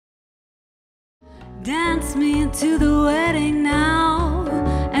Dance me into the wedding now,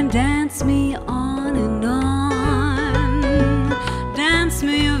 and dance me on and on. Dance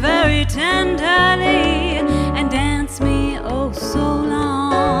me very tenderly, and dance me oh so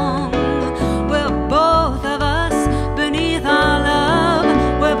long. We're both of us beneath our love,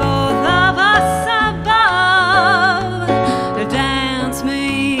 we're both of us above. Dance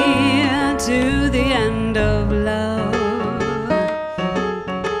me to the end of love.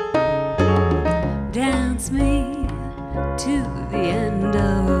 Dance me to the end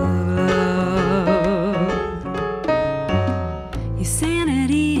of love. Your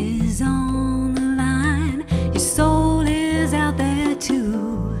sanity is on the line, your soul is out there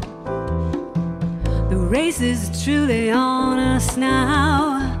too. The race is truly on us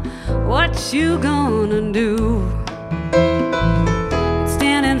now. What you gonna do?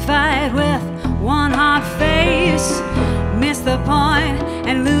 Stand and fight with one hard face, miss the point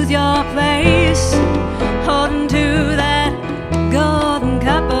and lose your place, holding to that golden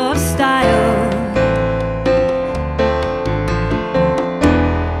cup of style.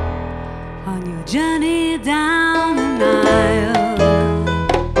 On your journey down the Nile.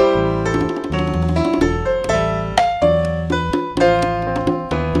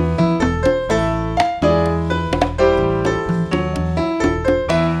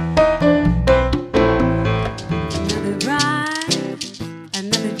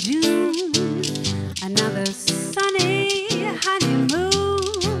 Another June, another sunny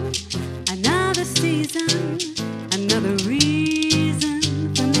honeymoon, another season, another reason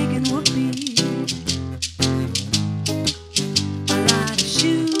for making whoopee. A lot of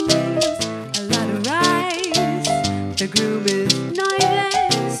shoes, a lot of rice. The groom is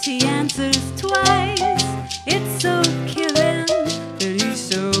noiseless, he answers twice. It's so killing that he's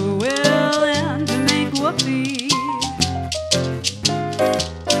so willing to make whoopee.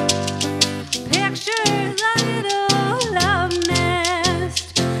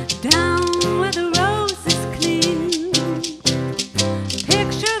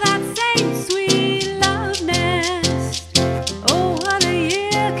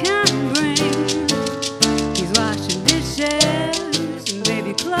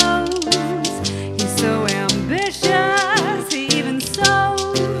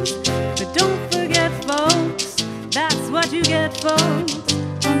 What you get, folks,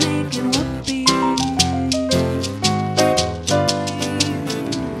 for making whoopee.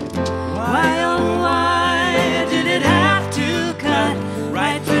 Why, oh, why did it have to cut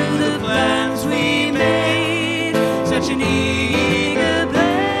right through the plans we made? Such an eager blade.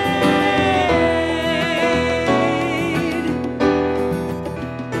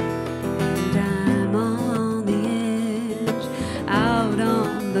 And I'm on the edge, out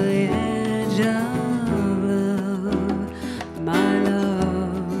on the edge of my love.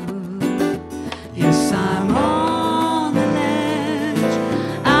 Yes, I'm on the ledge,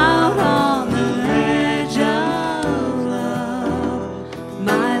 out on the ledge of love,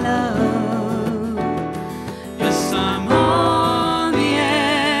 my love. Yes, I'm on the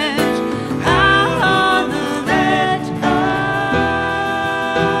edge, out on the ledge of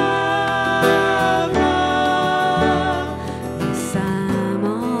love. Yes, I'm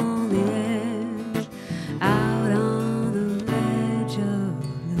on the edge, out on the edge of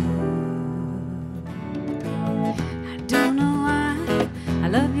love. I don't know why I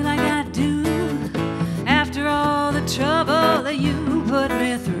love you like I do, after all the trouble that you put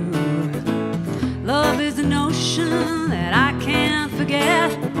me through. Love is an ocean that I can't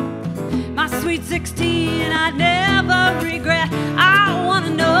forget. My sweet 16 I'd never regret. I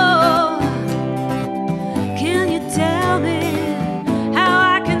wanna know, can you tell me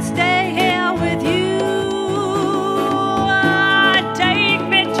how I can stay here with you? Take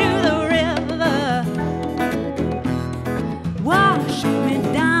me to the river, wash me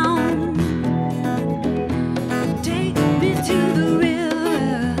down. Take me to the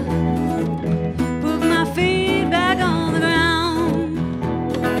river, put my feet back on the ground.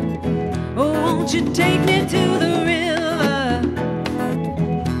 Oh, won't you take me to the river?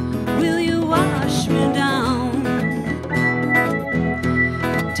 Will you wash me down?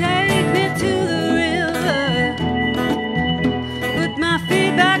 Take me to the river, put my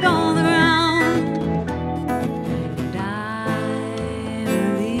feet back on the ground. And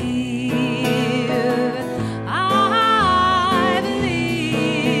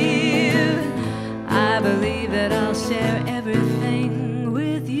I believe that I'll share everything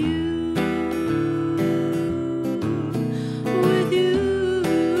with you.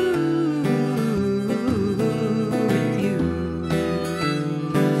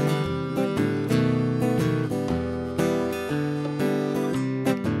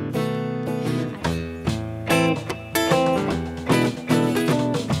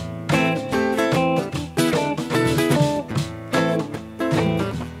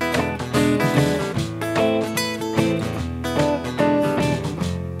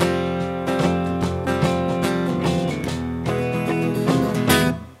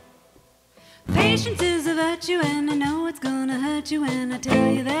 hurt you, and I know it's gonna hurt you when I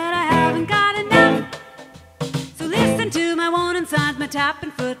tell you that I haven't got enough. So listen to my warning signs, my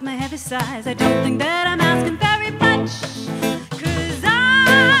tapping foot, my heavy sighs. I don't think that I'm asking very much, 'cause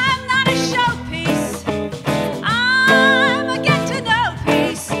I'm not a showpiece. I'm a get-to-know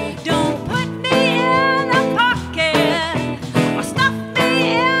piece. Don't put me in a pocket or stuff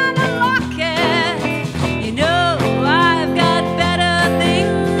me in a locket. You know I've got better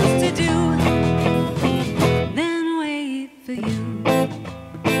things to do than wait for you.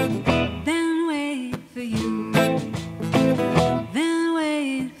 Then wait for you. Then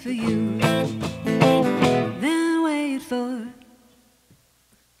wait for you. Then wait for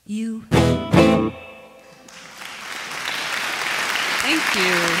you. Thank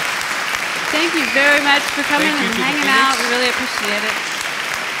you. Thank you very much for coming and hanging out. We really appreciate it.